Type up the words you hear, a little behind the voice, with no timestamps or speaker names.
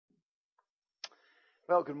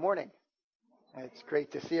Well, good morning. It's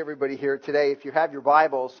great to see everybody here today. If you have your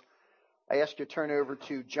Bibles, I ask you to turn over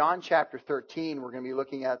to John chapter 13. We're going to be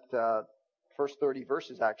looking at first 30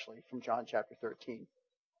 verses, actually, from John chapter 13.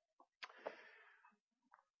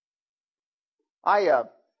 I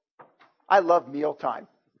love mealtime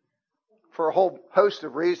for a whole host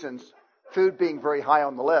of reasons, food being very high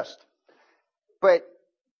on the list.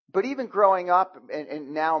 But even growing up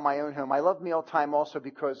and now in my own home, I love mealtime also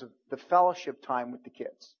because of the fellowship time with the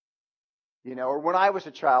kids. You know, or when I was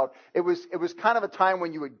a child, it was kind of a time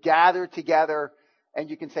when you would gather together and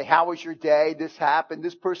you can say, how was your day? This happened.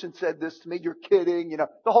 This person said this to me. You're kidding. You know,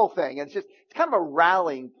 the whole thing. And it's kind of a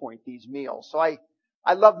rallying point, these meals. So I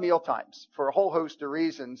love meal times for a whole host of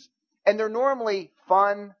reasons. And they're normally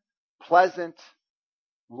fun, pleasant,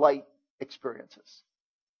 light experiences.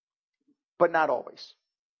 But not always.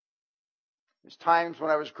 There's times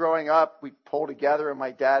when I was growing up, we'd pull together, and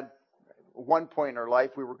my dad, at one point in our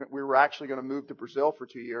life, we were actually going to move to Brazil for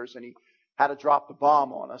 2 years, and he had to drop the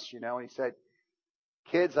bomb on us, you know, and he said,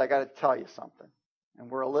 kids, I got to tell you something.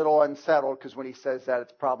 And we're a little unsettled because when he says that,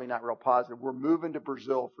 it's probably not real positive. We're moving to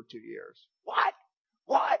Brazil for 2 years. What?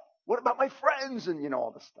 What about my friends? And, you know,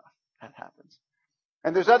 all this stuff. That happens.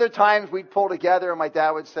 And there's other times we'd pull together, and my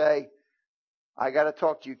dad would say, I got to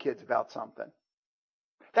talk to you kids about something.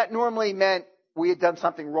 That normally meant we had done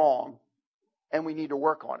something wrong and we need to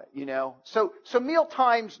work on it, you know. So meal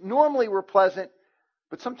times normally were pleasant,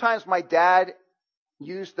 but sometimes my dad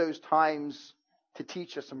used those times to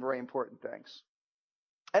teach us some very important things.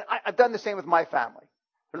 And I've done the same with my family.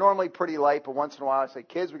 They're normally pretty light, but once in a while I say,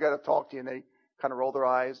 kids, we got to talk to you. And they kind of roll their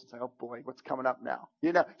eyes and say, oh boy, what's coming up now?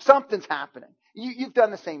 You know, something's happening. You've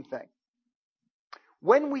done the same thing.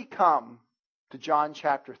 When we come to John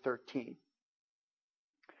chapter 13,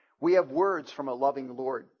 we have words from a loving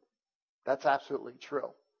Lord. That's absolutely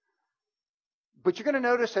true. But you're going to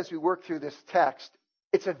notice as we work through this text,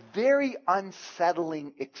 it's a very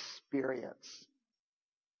unsettling experience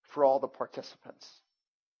for all the participants.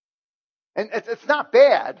 And it's not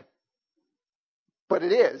bad, but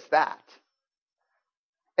it is that.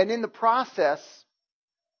 And in the process,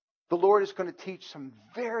 the Lord is going to teach some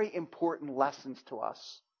very important lessons to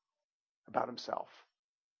us about himself.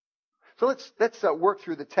 So let's work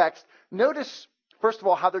through the text. Notice, first of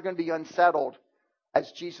all, how they're going to be unsettled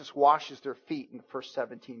as Jesus washes their feet in the first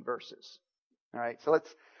 17 verses. All right, so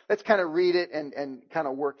let's kind of read it and kind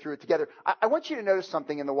of work through it together. I want you to notice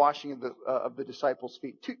something in the washing of the disciples'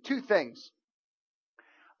 feet. Two things.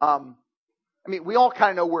 We all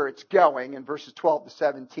kind of know where it's going. In verses 12 to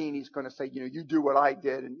 17, he's going to say, you know, you do what I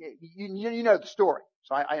did, and you know the story.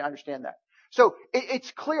 So I understand that. So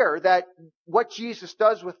it's clear that what Jesus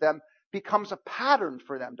does with them becomes a pattern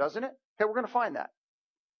for them, doesn't it? Okay, we're going to find that.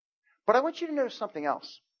 But I want you to notice something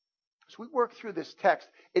else. As we work through this text,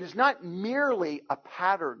 it is not merely a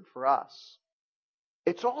pattern for us.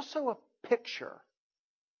 It's also a picture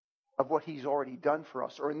of what he's already done for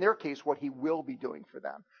us, or in their case, what he will be doing for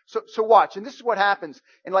them. So watch, and this is what happens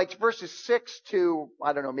in like verses 6 to,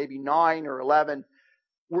 I don't know, maybe 9 or 11.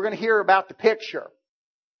 We're going to hear about the picture.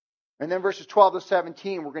 And then verses 12 to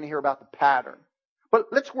 17, we're going to hear about the pattern. But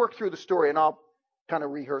let's work through the story, and I'll kind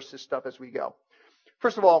of rehearse this stuff as we go.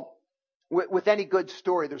 First of all, with any good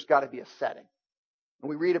story, there's got to be a setting. And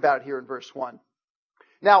we read about it here in verse 1.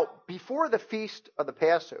 Now, before the feast of the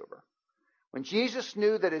Passover, when Jesus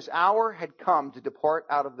knew that his hour had come to depart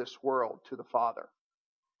out of this world to the Father,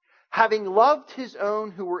 having loved his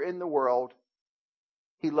own who were in the world,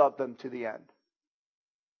 he loved them to the end.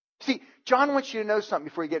 See, John wants you to know something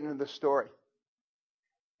before you get into the story.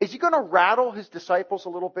 Is he going to rattle his disciples a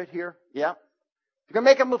little bit here? Yeah. Is he going to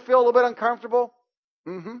make them feel a little bit uncomfortable?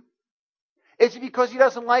 Mm-hmm. Is it because he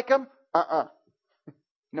doesn't like them?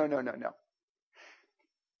 No.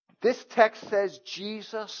 This text says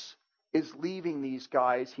Jesus is leaving these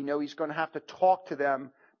guys. He's going to have to talk to them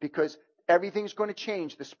because everything's going to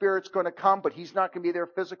change. The Spirit's going to come, but he's not going to be there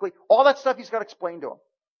physically. All that stuff he's got to explain to them.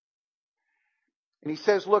 And he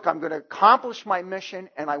says, look, I'm going to accomplish my mission,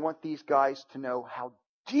 and I want these guys to know how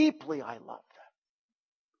deeply I love them.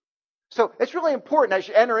 So it's really important as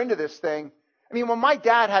you enter into this thing. When my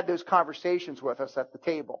dad had those conversations with us at the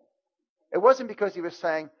table, it wasn't because he was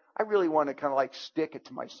saying, I really want to kind of like stick it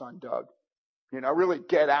to my son, Doug. Really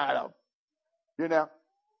get at him.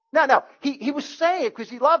 No. He was saying it because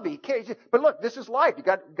he loved me. But look, this is life. You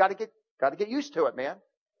got to get used to it, man.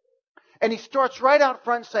 And he starts right out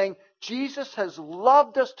front saying, Jesus has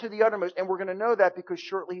loved us to the uttermost, and we're going to know that because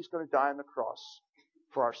shortly he's going to die on the cross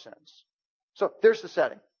for our sins. So there's the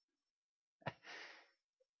setting.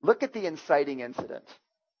 Look at the inciting incident.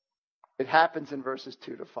 It happens in verses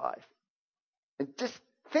 2 to 5. And just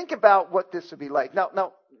think about what this would be like. Now,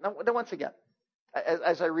 once again,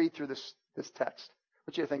 as I read through this text, I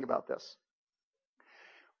want you to think about this.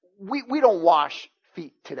 We don't wash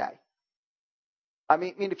feet today. I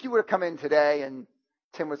mean, if you were to come in today and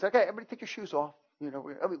Tim was like, "Okay, everybody take your shoes off." We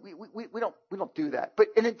don't do that. But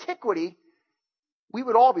in antiquity, we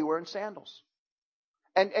would all be wearing sandals.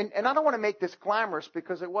 And I don't want to make this glamorous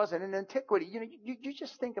because it wasn't. In antiquity, you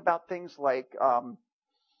just think about things like,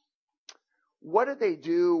 what did they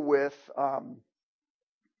do with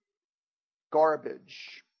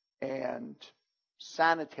garbage and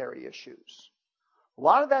sanitary issues? A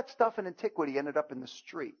lot of that stuff in antiquity ended up in the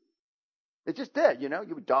street. It just did, you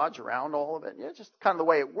would dodge around all of it. It's just kind of the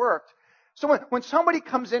way it worked. So when somebody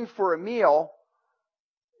comes in for a meal,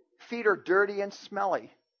 feet are dirty and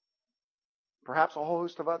smelly. Perhaps a whole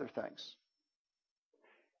host of other things.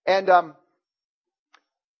 And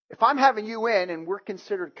if I'm having you in and we're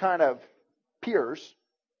considered kind of peers,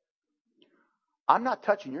 I'm not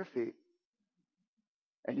touching your feet.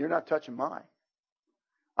 And you're not touching mine.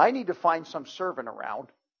 I need to find some servant around,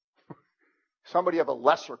 somebody of a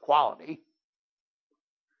lesser quality,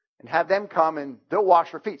 and have them come and they'll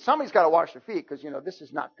wash their feet. Somebody's got to wash their feet because, this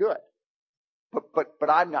is not good. But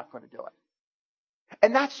I'm not going to do it.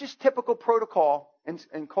 And that's just typical protocol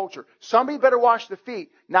and culture. Somebody better wash the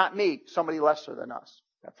feet, not me, somebody lesser than us.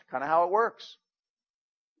 That's kind of how it works.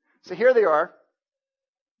 So here they are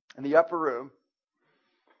in the upper room,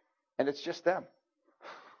 and it's just them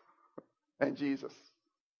and Jesus.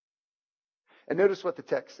 And notice what the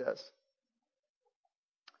text says.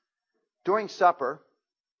 During supper,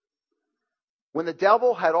 when the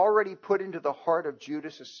devil had already put into the heart of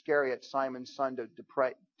Judas Iscariot, Simon's son, to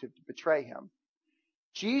betray him,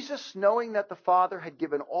 Jesus, knowing that the Father had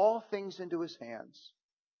given all things into his hands,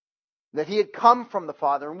 that he had come from the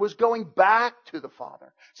Father and was going back to the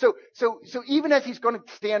Father. So even as he's going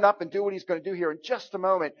to stand up and do what he's going to do here in just a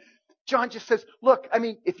moment, John just says, look,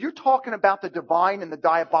 if you're talking about the divine and the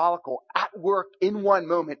diabolical at work in one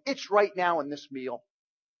moment, it's right now in this meal.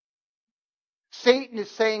 Satan is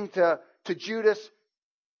saying to Judas,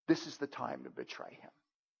 this is the time to betray him.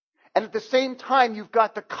 And at the same time, you've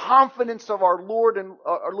got the confidence of our Lord and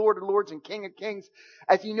Lords and King of Kings,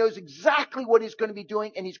 as he knows exactly what he's going to be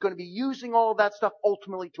doing, and he's going to be using all of that stuff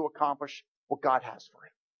ultimately to accomplish what God has for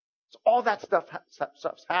him. So all that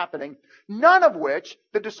stuff's happening, none of which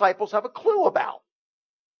the disciples have a clue about.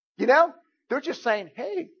 They're just saying,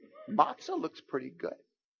 hey, matzah looks pretty good.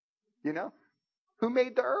 Who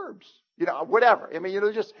made the herbs? Whatever.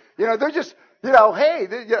 They're just, hey,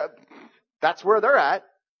 that's where they're at.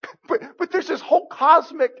 But there's this whole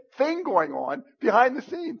cosmic thing going on behind the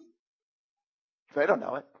scenes. They don't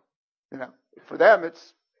know it. For them,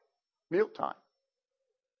 it's mealtime.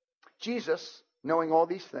 Jesus, knowing all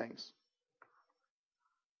these things,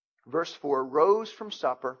 verse 4, rose from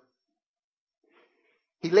supper.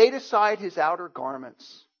 He laid aside his outer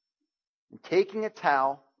garments and taking a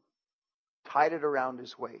towel, tied it around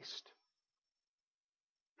his waist.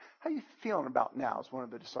 How are you feeling about now as one of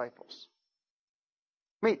the disciples?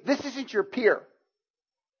 This isn't your peer.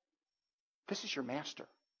 This is your master.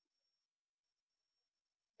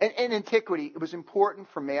 And in antiquity, it was important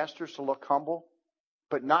for masters to look humble,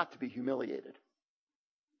 but not to be humiliated.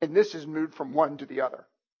 And this is moved from one to the other.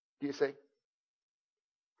 Do you see?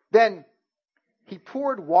 Then he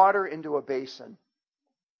poured water into a basin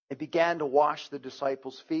and began to wash the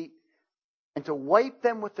disciples' feet and to wipe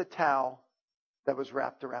them with the towel that was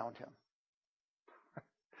wrapped around him.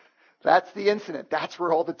 That's the incident. That's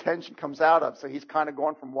where all the tension comes out of. So he's kind of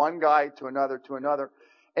going from one guy to another to another.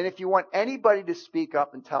 And if you want anybody to speak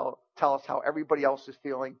up and tell us how everybody else is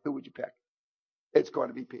feeling, who would you pick? It's going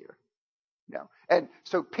to be Peter. And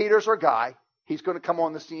so Peter's our guy. He's going to come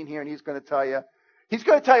on the scene here and he's going to tell you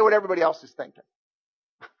what everybody else is thinking.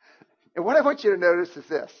 And what I want you to notice is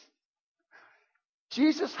this.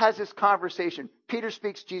 Jesus has this conversation. Peter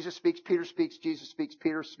speaks, Jesus speaks, Peter speaks, Jesus speaks,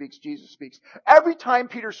 Peter speaks, Jesus speaks. Every time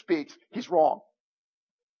Peter speaks, he's wrong.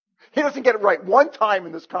 He doesn't get it right one time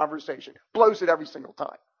in this conversation. Blows it every single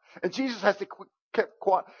time. And Jesus has to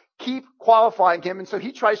keep qualifying him, and so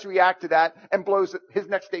he tries to react to that and blows it. His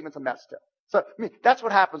next statement's a mess too. So that's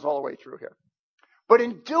what happens all the way through here. But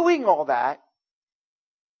in doing all that,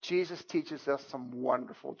 Jesus teaches us some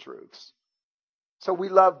wonderful truths. So we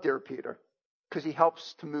love dear Peter, because he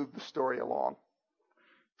helps to move the story along.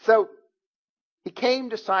 So he came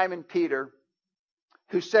to Simon Peter,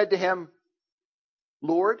 who said to him,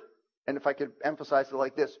 Lord, and if I could emphasize it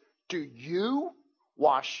like this, do you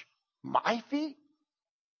wash my feet?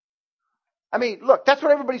 Look, that's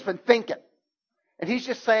what everybody's been thinking. And he's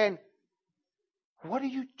just saying, what are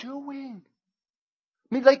you doing?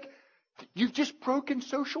 I mean, like, you've just broken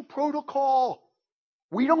social protocol.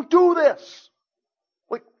 We don't do this.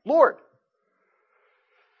 Like, Lord.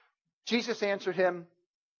 Jesus answered him,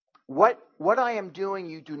 what I am doing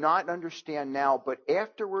you do not understand now, but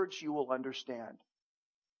afterwards you will understand.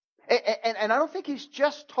 And I don't think he's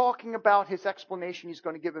just talking about his explanation he's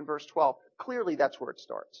going to give in verse 12. Clearly that's where it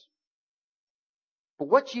starts. But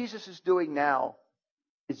what Jesus is doing now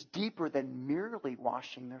is deeper than merely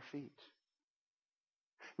washing their feet.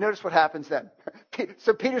 Notice what happens then.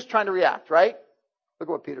 So Peter's trying to react, right? Look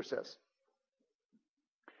at what Peter says.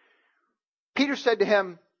 Peter said to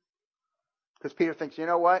him, because Peter thinks, you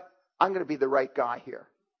know what? I'm going to be the right guy here.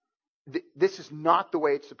 This is not the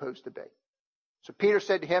way it's supposed to be. So Peter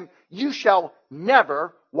said to him, you shall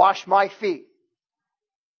never wash my feet.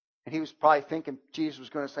 And he was probably thinking Jesus was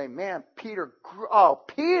going to say, man, Peter,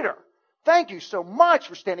 thank you so much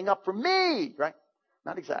for standing up for me, right?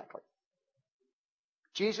 Not exactly.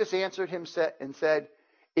 Jesus answered him and said,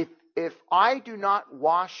 if I do not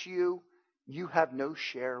wash you, you have no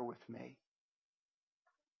share with me.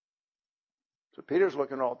 So Peter's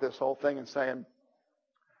looking at this whole thing and saying,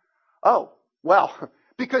 oh, well,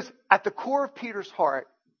 because at the core of Peter's heart,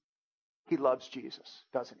 he loves Jesus,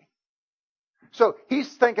 doesn't he? So he's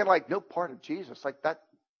thinking like, no part of Jesus like that.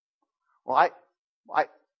 Well,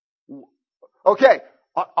 okay,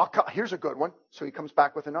 here's a good one. So he comes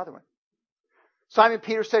back with another one. Simon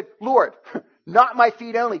Peter said, Lord, not my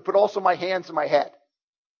feet only, but also my hands and my head.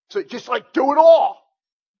 So just like do it all.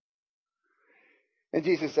 And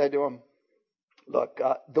Jesus said to him, look,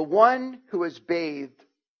 the one who is bathed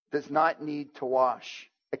does not need to wash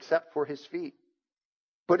except for his feet,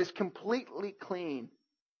 but is completely clean.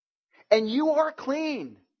 And you are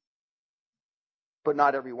clean, but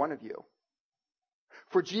not every one of you.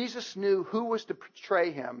 For Jesus knew who was to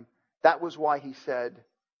betray him. That was why he said,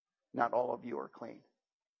 not all of you are clean.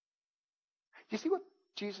 Do you see what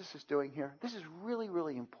Jesus is doing here? This is really,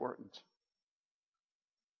 really important.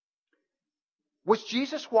 Was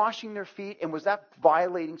Jesus washing their feet, and was that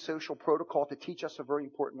violating social protocol to teach us a very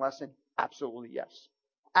important lesson? Absolutely yes.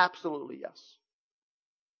 Absolutely yes.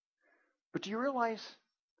 But do you realize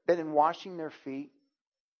that in washing their feet,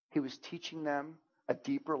 he was teaching them a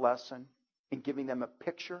deeper lesson and giving them a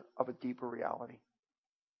picture of a deeper reality?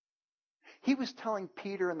 He was telling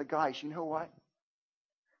Peter and the guys, you know what?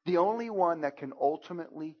 The only one that can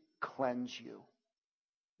ultimately cleanse you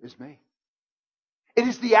is me. It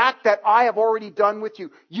is the act that I have already done with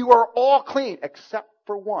you. You are all clean, except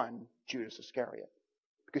for one, Judas Iscariot,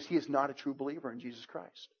 because he is not a true believer in Jesus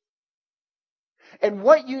Christ. And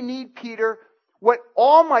what you need, Peter, what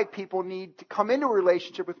all my people need to come into a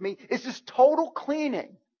relationship with me is this total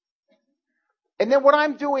cleaning. And then what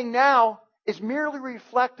I'm doing now is merely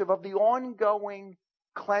reflective of the ongoing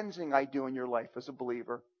cleansing I do in your life as a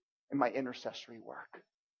believer in my intercessory work.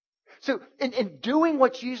 So in doing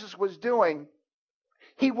what Jesus was doing,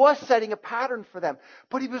 he was setting a pattern for them.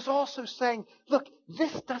 But he was also saying, look,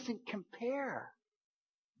 this doesn't compare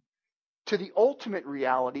to the ultimate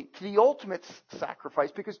reality, to the ultimate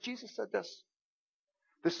sacrifice, because Jesus said this.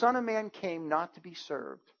 The Son of Man came not to be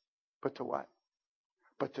served, but to what?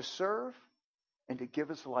 But to serve and to give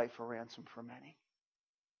his life a ransom for many.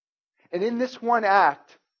 And in this one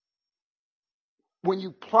act, when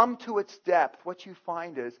you plumb to its depth, what you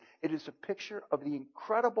find is it is a picture of the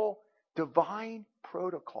incredible divine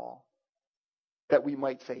protocol that we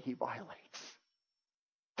might say he violates.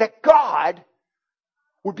 That God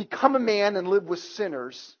would become a man and live with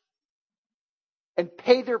sinners and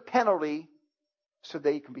pay their penalty so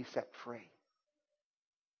they can be set free.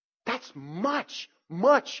 That's much,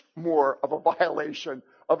 much more of a violation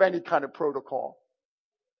of any kind of protocol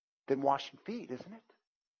than washing feet, isn't it?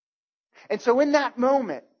 And so in that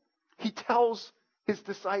moment, he tells his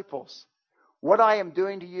disciples, what I am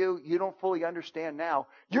doing to you, you don't fully understand now.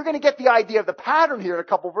 You're going to get the idea of the pattern here in a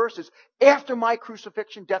couple verses. After my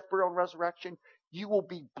crucifixion, death, burial, and resurrection, you will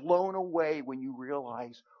be blown away when you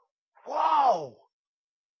realize, whoa,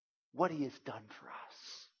 what he has done for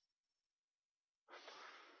us.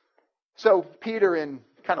 So Peter, in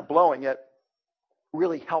kind of blowing it,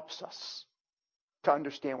 really helps us to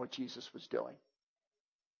understand what Jesus was doing.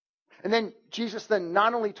 And then Jesus then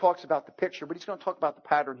not only talks about the picture, but he's going to talk about the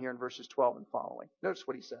pattern here in verses 12 and following. Notice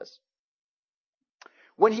what he says.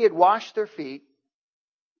 When he had washed their feet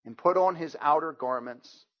and put on his outer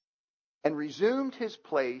garments and resumed his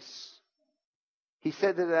place, he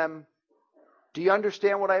said to them, do you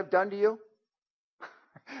understand what I have done to you?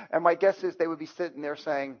 And my guess is they would be sitting there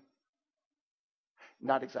saying,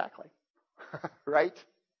 not exactly. Right?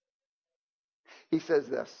 He says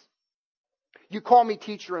this. You call me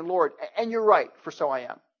teacher and Lord, and you're right, for so I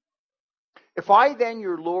am. If I then,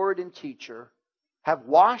 your Lord and teacher, have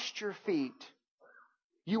washed your feet,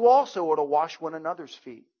 you also ought to wash one another's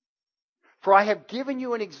feet. For I have given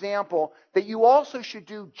you an example that you also should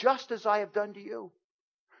do just as I have done to you.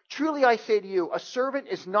 Truly I say to you, a servant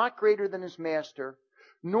is not greater than his master,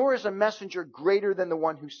 nor is a messenger greater than the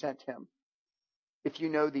one who sent him. If you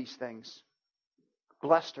know these things,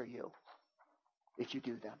 blessed are you if you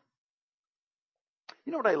do them.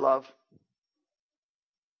 You know what I love?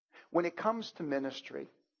 When it comes to ministry,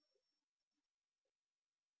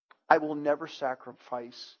 I will never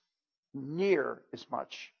sacrifice near as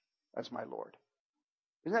much as my Lord.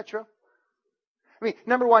 Isn't that true? I mean,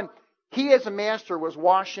 number one, he as a master was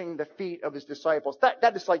washing the feet of his disciples.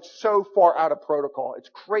 That is like so far out of protocol. It's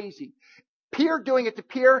crazy. Peer doing it to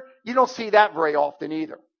peer, you don't see that very often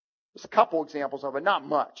either. There's a couple examples of it, not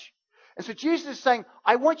much. And so Jesus is saying,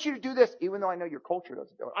 I want you to do this, even though I know your culture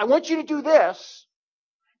doesn't do it. I want you to do this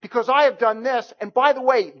because I have done this. And by the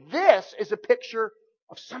way, this is a picture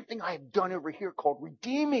of something I have done over here called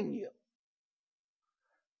redeeming you.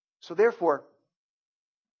 So therefore,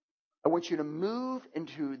 I want you to move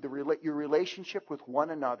into your relationship with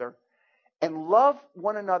one another and love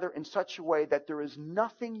one another in such a way that there is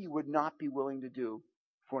nothing you would not be willing to do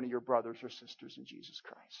for one of your brothers or sisters in Jesus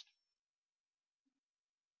Christ.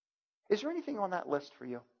 Is there anything on that list for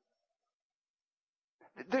you?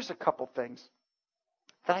 There's a couple things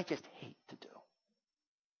that I just hate to do.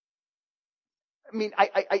 I mean,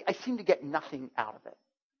 I seem to get nothing out of it.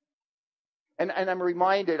 And I'm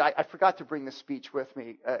reminded, I forgot to bring the speech with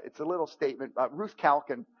me. It's a little statement. Ruth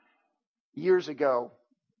Calkin, years ago,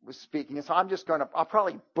 was speaking. And so I'll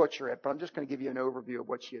probably butcher it, but I'm just going to give you an overview of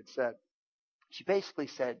what she had said. She basically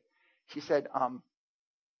said,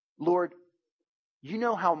 Lord, you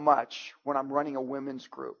know how much when I'm running a women's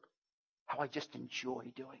group, how I just enjoy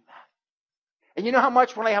doing that. And you know how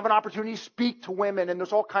much when I have an opportunity to speak to women and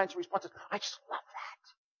there's all kinds of responses, I just love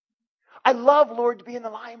that. I love, Lord, to be in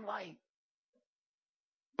the limelight.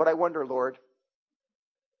 But I wonder, Lord,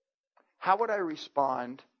 how would I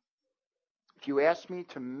respond if you asked me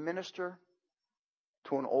to minister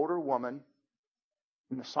to an older woman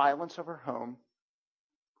in the silence of her home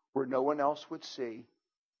where no one else would see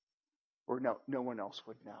or no one else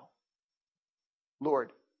would know?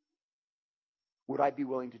 Lord, would I be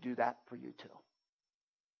willing to do that for you too?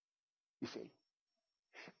 You see,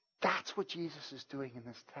 that's what Jesus is doing in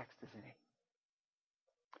this text, isn't he?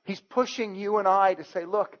 He's pushing you and I to say,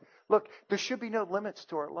 look, there should be no limits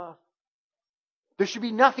to our love. There should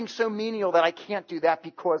be nothing so menial that I can't do that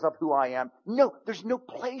because of who I am. No, there's no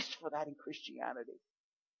place for that in Christianity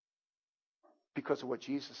because of what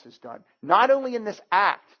Jesus has done. Not only in this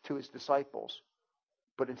act to his disciples,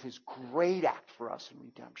 but in his great act for us in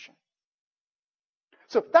redemption.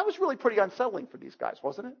 So that was really pretty unsettling for these guys,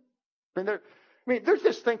 wasn't it? They're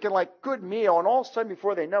just thinking like, good meal, and all of a sudden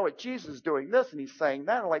before they know it, Jesus is doing this and he's saying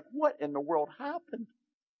that. And like, what in the world happened?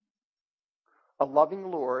 A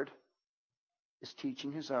loving Lord is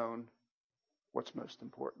teaching his own what's most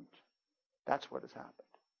important. That's what has happened.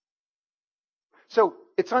 So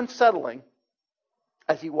it's unsettling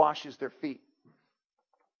as he washes their feet.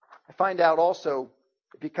 I find out also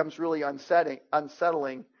it becomes really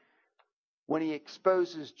unsettling when he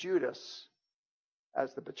exposes Judas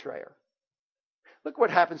as the betrayer. Look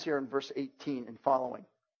what happens here in verse 18 and following.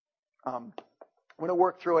 I'm going to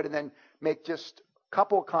work through it and then make just a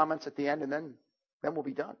couple of comments at the end, and then we'll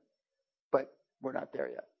be done. But we're not there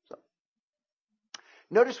yet. So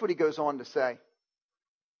notice what he goes on to say.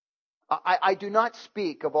 I do not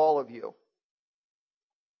speak of all of you.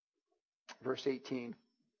 Verse 18.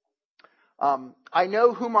 I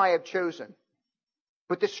know whom I have chosen,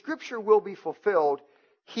 but the scripture will be fulfilled.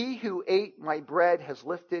 He who ate my bread has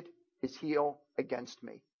lifted his heel against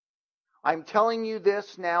me. I'm telling you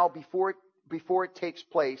this now before it takes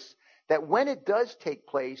place, that when it does take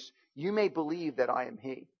place, you may believe that I am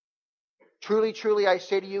he. Truly, truly, I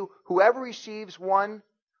say to you, whoever receives one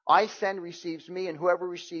I send receives me, and whoever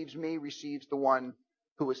receives me receives the one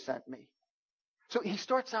who has sent me. So he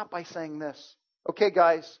starts out by saying this. Okay,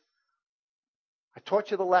 guys, I taught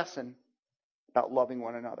you the lesson about loving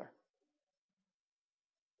one another.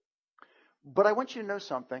 But I want you to know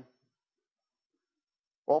something.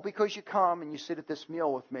 All because you come and you sit at this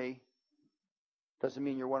meal with me doesn't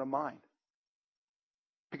mean you're one of mine.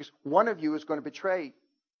 Because one of you is going to betray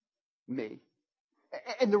me.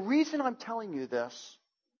 And the reason I'm telling you this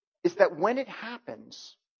is that when it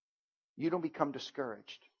happens, you don't become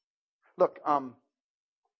discouraged. Look,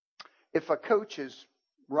 if a coach is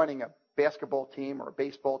running a basketball team or a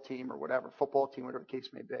baseball team or whatever, football team, whatever the case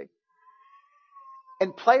may be,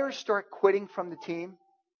 and players start quitting from the team,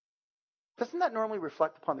 doesn't that normally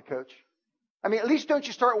reflect upon the coach? I mean, at least don't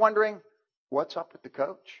you start wondering, what's up with the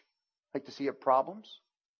coach? Like, does he have problems?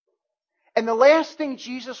 And the last thing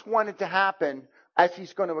Jesus wanted to happen as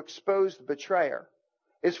he's going to expose the betrayer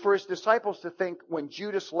is for his disciples to think when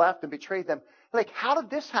Judas left and betrayed them, like, how did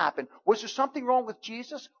this happen? Was there something wrong with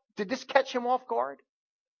Jesus? Did this catch him off guard?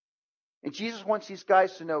 And Jesus wants these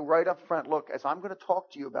guys to know right up front, look, as I'm going to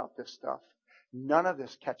talk to you about this stuff, none of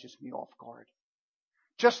this catches me off guard.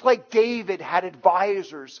 Just like David had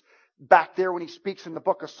advisors back there when he speaks in the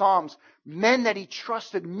book of Psalms, men that he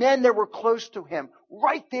trusted, men that were close to him,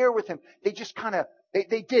 right there with him. They just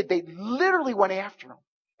they literally went after him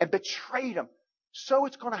and betrayed him. So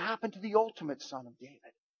it's going to happen to the ultimate son of David.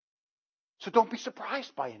 So don't be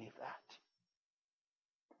surprised by any of that.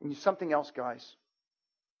 And something else, guys,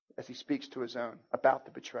 as he speaks to his own about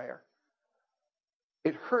the betrayer.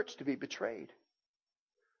 It hurts to be betrayed.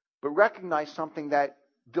 But recognize something, that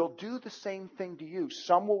they'll do the same thing to you.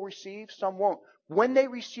 Some will receive, some won't. When they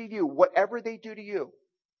receive you, whatever they do to you,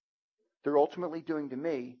 they're ultimately doing to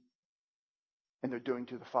me, and they're doing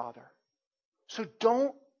to the Father. So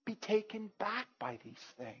don't be taken back by these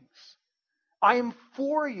things. I am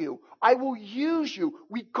for you. I will use you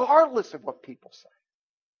regardless of what people say.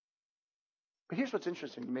 But here's what's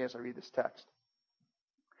interesting to me as I read this text.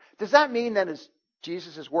 Does that mean that as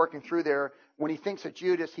Jesus is working through there, when he thinks of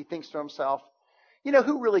Judas, he thinks to himself, you know,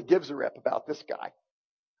 who really gives a rip about this guy?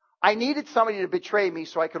 I needed somebody to betray me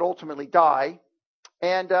so I could ultimately die.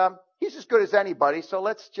 And he's as good as anybody, so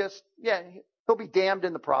let's just, he'll be damned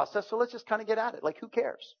in the process, so let's just kind of get at it. Like, who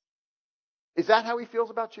cares? Is that how he feels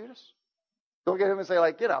about Judas? Don't get him and say,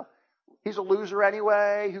 like, you know, he's a loser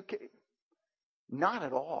anyway. Who cares? Not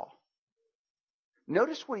at all.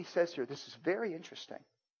 Notice what he says here. This is very interesting.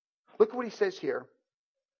 Look at what he says here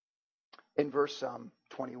in verse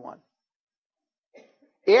 21.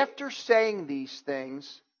 After saying these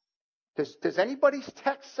things, does anybody's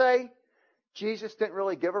text say Jesus didn't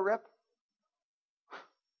really give a rip?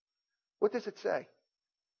 What does it say?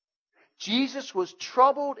 Jesus was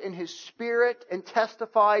troubled in his spirit and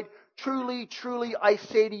testified, truly, truly, I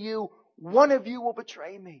say to you, one of you will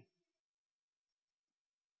betray me.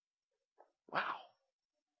 Wow.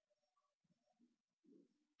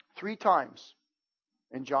 3 times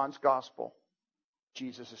in John's gospel,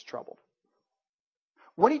 Jesus is troubled.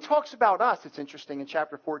 When he talks about us, it's interesting, in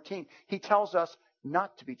chapter 14, he tells us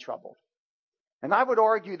not to be troubled. And I would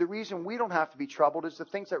argue the reason we don't have to be troubled is the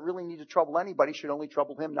things that really need to trouble anybody should only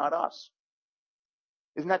trouble him, not us.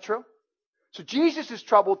 Isn't that true? So Jesus is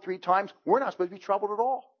troubled 3 times. We're not supposed to be troubled at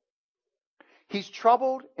all. He's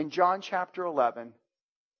troubled in John chapter 11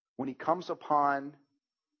 when he comes upon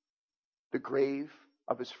the grave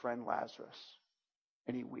of his friend Lazarus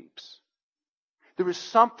and he weeps. There is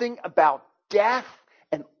something about death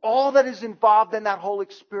and all that is involved in that whole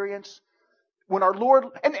experience when our Lord,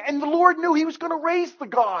 and the Lord knew he was going to raise the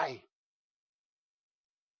guy.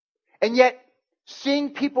 And yet,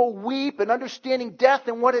 seeing people weep and understanding death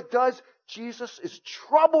and what it does, Jesus is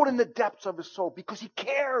troubled in the depths of his soul because he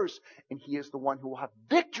cares. And he is the one who will have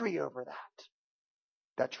victory over that.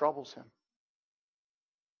 That troubles him.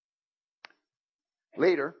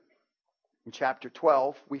 Later, in chapter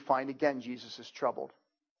 12, we find again Jesus is troubled.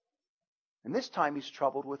 And this time he's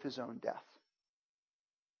troubled with his own death.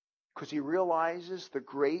 Because he realizes the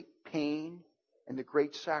great pain and the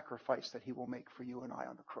great sacrifice that he will make for you and I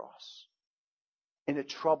on the cross. And it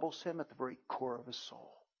troubles him at the very core of his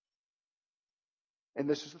soul. And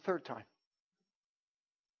this is the 3rd time.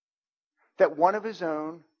 That one of his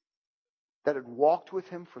own that had walked with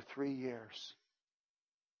him for 3 years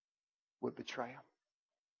would betray him.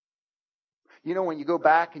 You know, when you go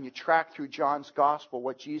back and you track through John's gospel,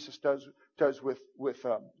 what Jesus does with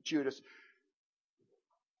Judas,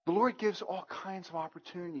 the Lord gives all kinds of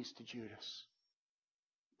opportunities to Judas.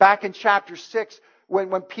 Back in chapter 6,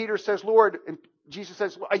 when Peter says, Lord, and Jesus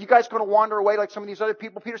says, are you guys going to wander away like some of these other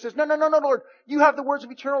people? Peter says, no, Lord, you have the words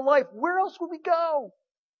of eternal life. Where else would we go?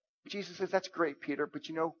 Jesus says, that's great, Peter, but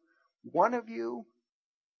you know, one of you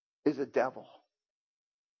is a devil.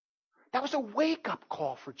 That was a wake-up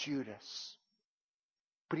call for Judas.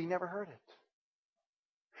 But he never heard it.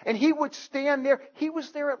 And he would stand there. He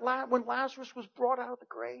was there when Lazarus was brought out of the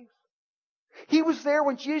grave. He was there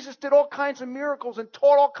when Jesus did all kinds of miracles and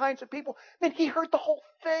taught all kinds of people. Then he heard the whole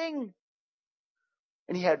thing.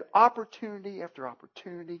 And he had opportunity after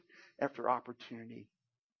opportunity after opportunity.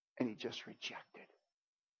 And he just rejected.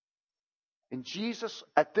 And Jesus,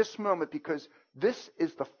 at this moment, because this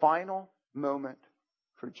is the final moment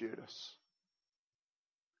for Judas.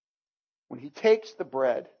 When he takes the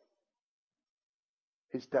bread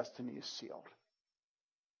his destiny is sealed.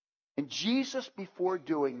 And Jesus, before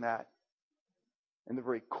doing that, in the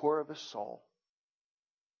very core of his soul,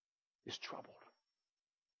 is troubled.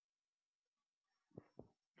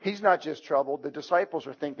 He's not just troubled. The disciples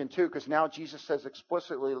are thinking too, because now Jesus says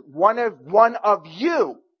explicitly, one of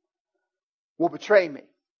you will betray me.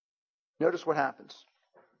 Notice what happens.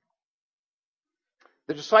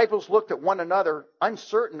 The disciples looked at one another,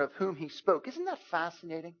 uncertain of whom he spoke. Isn't that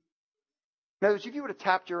fascinating? In other words, if you would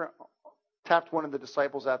have tapped one of the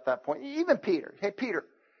disciples at that point, even Peter. Hey, Peter,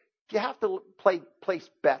 if you have to place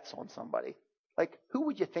bets on somebody, like, who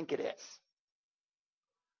would you think it is?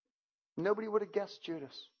 Nobody would have guessed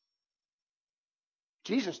Judas.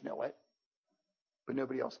 Jesus knew it, but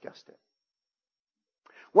nobody else guessed it.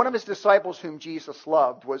 One of his disciples whom Jesus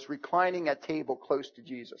loved was reclining at table close to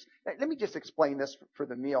Jesus. Now, let me just explain this for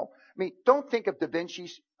the meal. I mean, don't think of Da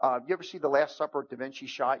Vinci's. You ever see the Last Supper Da Vinci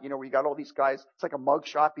shot? You know, where you got all these guys. It's like a mug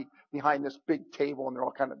shot behind this big table, and they're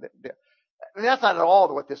all kind of there. I mean, that's not at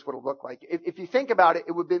all what this would have looked like. If you think about it,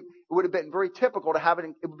 it would have been very typical to have it.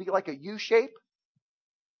 It would be like a U shape,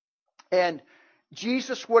 and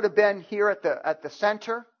Jesus would have been here at the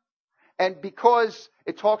center. And because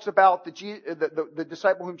it talks about the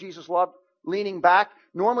disciple whom Jesus loved leaning back,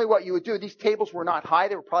 normally what you would do, these tables were not high.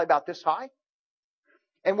 They were probably about this high.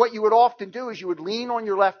 And what you would often do is you would lean on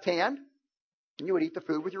your left hand and you would eat the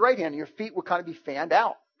food with your right hand. And your feet would kind of be fanned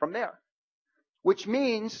out from there. Which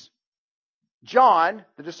means John,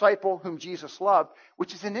 the disciple whom Jesus loved,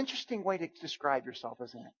 which is an interesting way to describe yourself,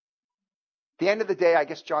 isn't it? At the end of the day, I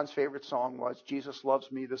guess John's favorite song was, Jesus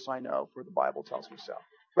loves me, this I know, for the Bible tells me so.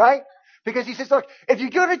 Right? Because he says, look, if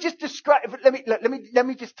you're going to just describe, let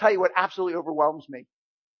me just tell you what absolutely overwhelms me.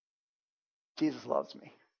 Jesus loves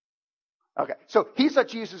me. Okay, so he said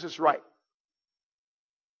Jesus is right.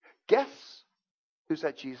 Guess who's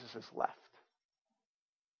at Jesus' left?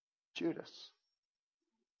 Judas.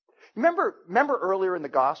 Remember earlier in the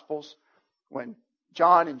Gospels when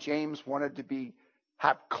John and James wanted to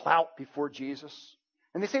have clout before Jesus?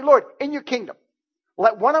 And they say, Lord, in your kingdom,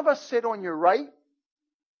 let one of us sit on your right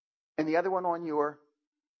and the other one on your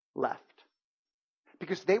left.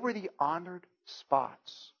 Because they were the honored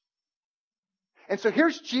spots. And so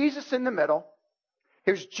here's Jesus in the middle.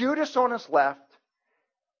 Here's Judas on his left.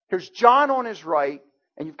 Here's John on his right.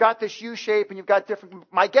 And you've got this U shape and you've got different.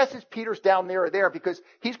 My guess is Peter's down there or there because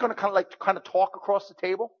he's going to kind of talk across the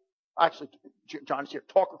table. Actually, John's here.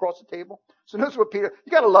 Talk across the table. So notice what Peter,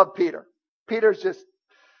 you got to love Peter. Peter's just.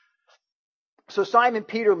 So Simon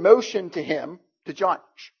Peter motioned to him, to John.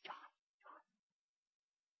 Shh, John.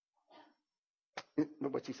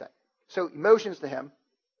 What's he say? So he motions to him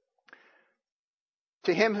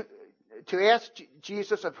to ask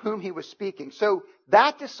Jesus of whom he was speaking. So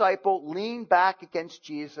that disciple leaned back against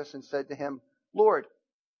Jesus and said to him, Lord,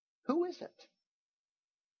 who is it?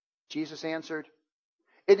 Jesus answered,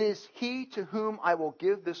 it is he to whom I will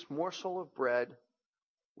give this morsel of bread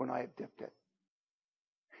when I have dipped it.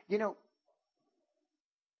 You know,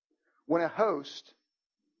 when a host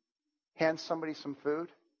hands somebody some food,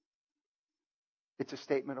 it's a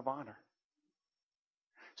statement of honor.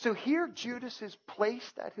 So here Judas is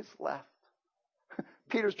placed at his left.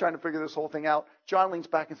 Peter's trying to figure this whole thing out. John leans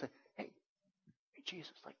back and says, hey,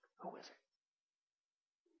 Jesus, who is it?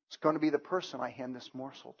 It's going to be the person I hand this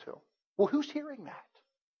morsel to. Well, who's hearing that?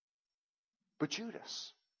 But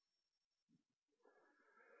Judas.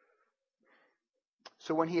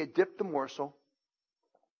 So when he had dipped the morsel,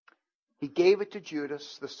 he gave it to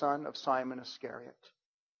Judas, the son of Simon Iscariot.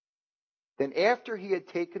 Then after he had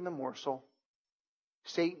taken the morsel,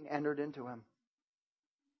 Satan entered into him.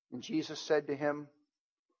 And Jesus said to him,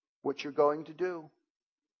 what you're going to do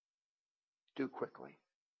quickly.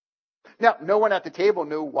 Now, no one at the table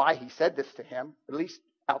knew why he said this to him, at least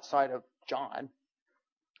outside of John.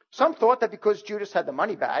 Some thought that because Judas had the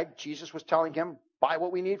money bag, Jesus was telling him, buy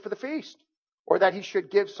what we need for the feast, or that he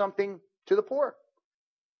should give something to the poor.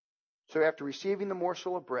 So after receiving the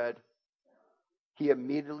morsel of bread, he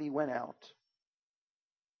immediately went out,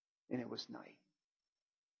 and it was night.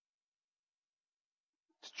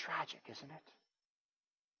 It's tragic, isn't it?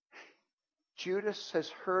 Judas has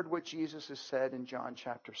heard what Jesus has said in John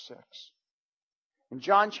chapter 6. In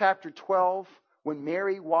John chapter 12, when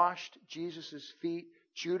Mary washed Jesus' feet,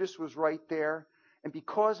 Judas was right there. And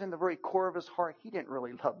because in the very core of his heart, he didn't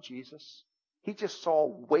really love Jesus. He just saw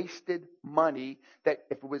wasted money that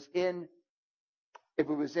if it was in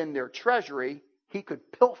their treasury, he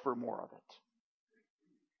could pilfer more of it.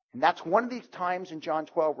 And that's one of these times in John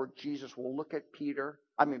 12 where Jesus will look at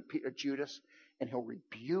Judas, and he'll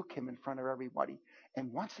rebuke him in front of everybody.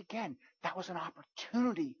 And once again, that was an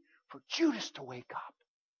opportunity for Judas to wake up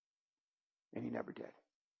And he never did.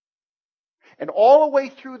 And all the way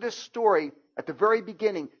through this story, at the very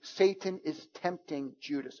beginning, Satan is tempting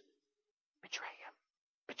Judas. Betray him.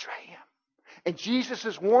 Betray him. And Jesus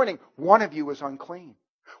is warning, one of you is unclean.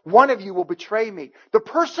 One of you will betray me. The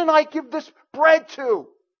person I give this bread to,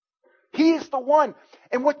 he is the one.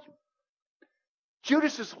 And what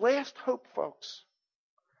Judas's last hope, folks,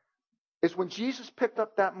 is when Jesus picked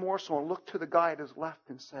up that morsel and looked to the guy at his left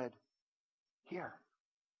and said, here,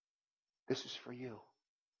 this is for you.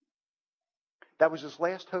 That was his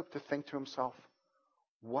last hope, to think to himself,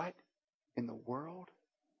 what in the world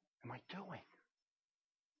am I doing?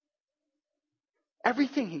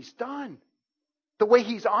 Everything he's done, the way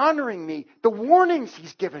he's honoring me, the warnings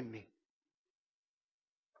he's given me.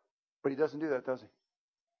 But he doesn't do that, does he?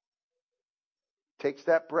 Takes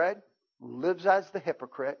that bread, lives as the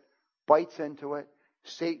hypocrite, bites into it.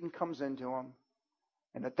 Satan comes into him.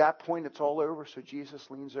 And at that point, it's all over. So Jesus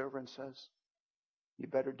leans over and says, you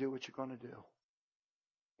better do what you're going to do.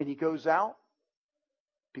 And he goes out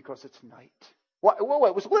because it's night. Well,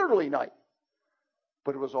 it was literally night.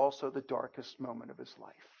 But it was also the darkest moment of his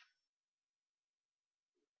life.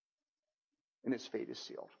 And his fate is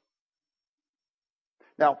sealed.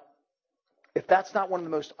 Now, if that's not one of the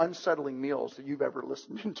most unsettling meals that you've ever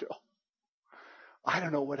listened to, I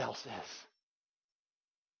don't know what else is.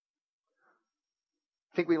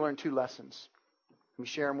 I think we learned 2 lessons. Let me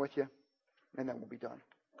share them with you, and then we'll be done.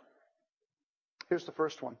 Here's the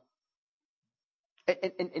first one.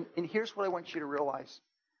 And here's what I want you to realize.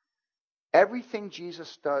 Everything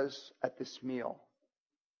Jesus does at this meal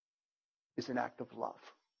is an act of love.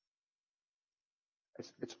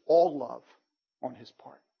 It's all love on his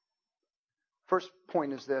part. First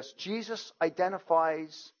point is this. Jesus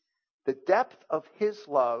identifies the depth of his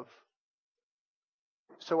love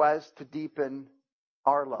so as to deepen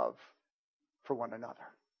our love for one another.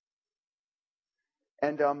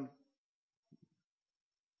 And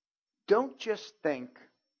don't just think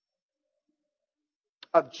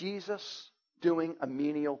of Jesus doing a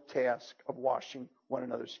menial task of washing one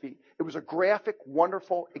another's feet. It was a graphic,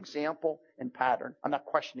 wonderful example and pattern. I'm not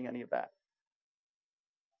questioning any of that.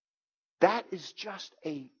 That is just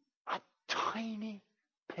a tiny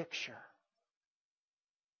picture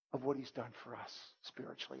of what he's done for us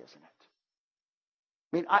spiritually, isn't it?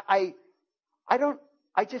 I mean, I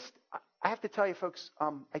have to tell you, folks,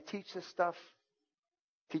 I teach this stuff,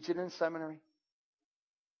 teach it in seminary,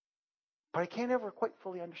 but I can't ever quite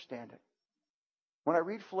fully understand it. When I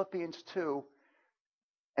read Philippians 2,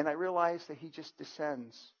 and I realize that he just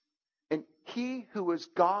descends, and he who is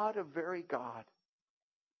God of very God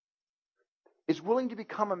is willing to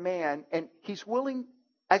become a man, and he's willing,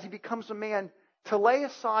 as he becomes a man, to lay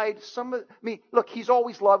aside some of... look, he's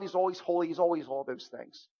always love, he's always holy, he's always all those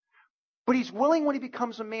things. But he's willing, when he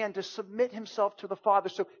becomes a man, to submit himself to the Father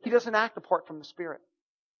so he doesn't act apart from the Spirit.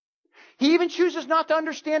 He even chooses not to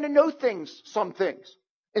understand and know things, some things,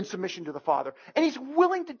 in submission to the Father. And he's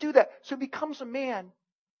willing to do that. So he becomes a man.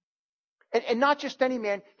 And not just any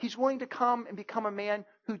man. He's willing to come and become a man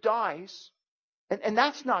who dies. And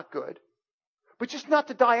that's not good. But just not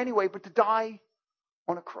to die anyway, but to die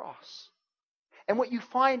on a cross. And what you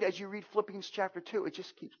find as you read Philippians chapter 2, it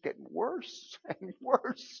just keeps getting worse and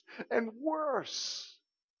worse and worse.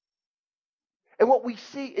 And what we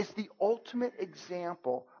see is the ultimate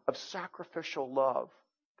example of sacrificial love,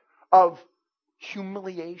 of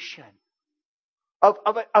humiliation, of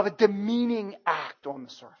a demeaning act on the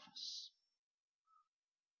surface.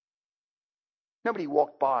 Nobody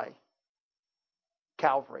walked by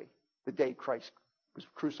Calvary the day Christ was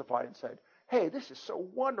crucified and said, hey, this is so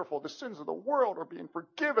wonderful. The sins of the world are being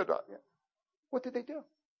forgiven. What did they do?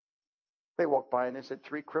 They walked by and they said,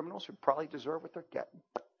 3 criminals who probably deserve what they're getting.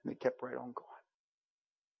 And they kept right on going.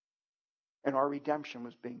 And our redemption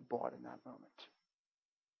was being bought in that moment.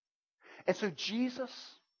 And so Jesus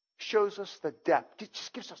shows us the depth. It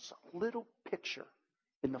just gives us a little picture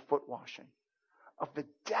in the foot washing of the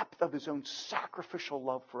depth of his own sacrificial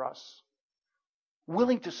love for us.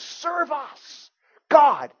 Willing to serve us.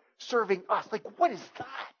 God serving us. Like, what is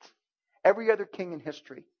that? Every other king in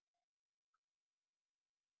history,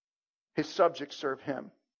 his subjects serve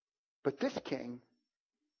him. But this king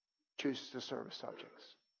chooses to serve his subjects.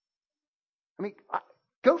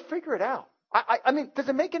 Go figure it out. Does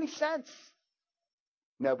it make any sense?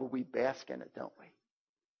 No, but we bask in it, don't we?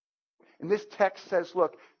 And this text says,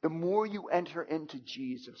 look, the more you enter into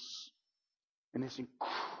Jesus and this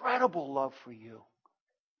incredible love for you,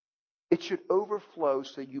 it should overflow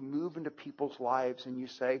so you move into people's lives and you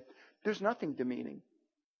say, there's nothing demeaning.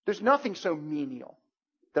 There's nothing so menial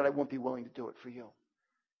that I won't be willing to do it for you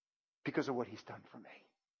because of what he's done for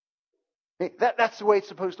me. That's the way it's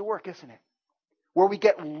supposed to work, isn't it? Where we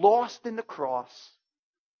get lost in the cross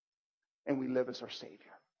and we live as our Savior.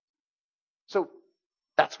 So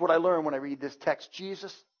that's what I learned when I read this text.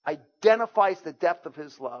 Jesus identifies the depth of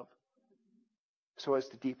his love so as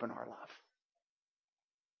to deepen our love.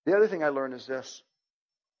 The other thing I learned is this.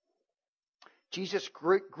 Jesus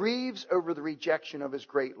grieves over the rejection of his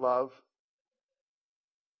great love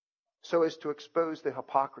so as to expose the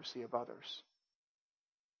hypocrisy of others.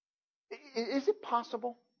 Is it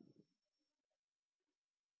possible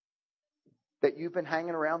that you've been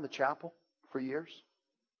hanging around the chapel for years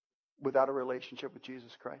without a relationship with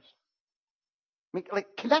Jesus Christ? I mean,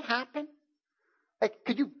 can that happen?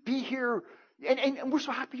 Could you be here? And we're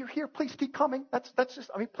so happy you're here. Please keep coming. That's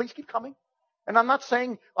just, please keep coming. And I'm not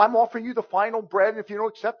saying I'm offering you the final bread, and if you don't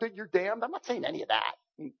accept it, you're damned. I'm not saying any of that.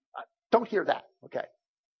 Don't hear that, okay?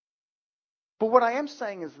 But what I am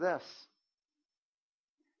saying is this.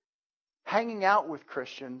 Hanging out with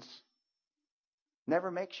Christians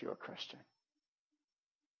never makes you a Christian.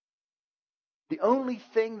 The only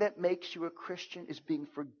thing that makes you a Christian is being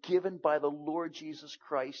forgiven by the Lord Jesus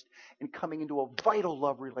Christ and coming into a vital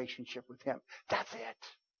love relationship with him. That's it.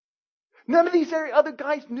 None of these other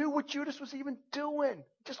guys knew what Judas was even doing.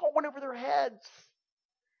 It just all went over their heads.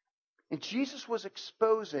 And Jesus was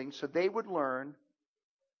exposing so they would learn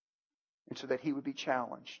and so that he would be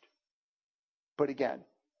challenged. But again,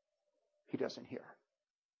 he doesn't hear.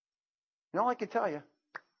 And all I can tell you,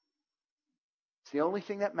 it's the only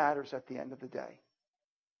thing that matters at the end of the day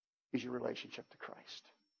is your relationship to Christ.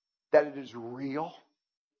 That it is real,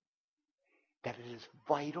 that it is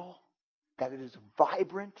vital, that it is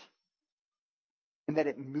vibrant, and that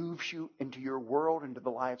it moves you into your world, into the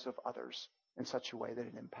lives of others in such a way that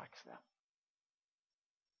it impacts them.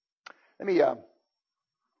 Let me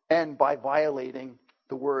end by violating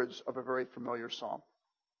the words of a very familiar psalm.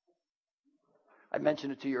 I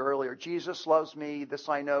mentioned it to you earlier. Jesus loves me, this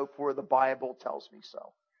I know, for the Bible tells me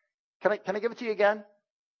so. Can I give it to you again?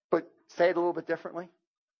 But say it a little bit differently.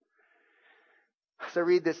 As I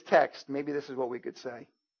read this text, maybe this is what we could say.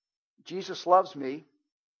 Jesus loves me,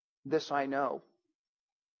 this I know,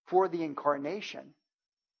 for the incarnation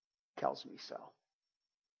tells me so.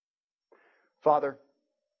 Father,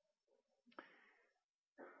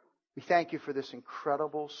 we thank you for this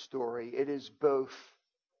incredible story. It is both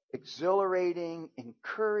exhilarating,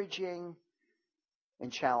 encouraging,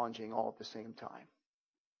 and challenging all at the same time.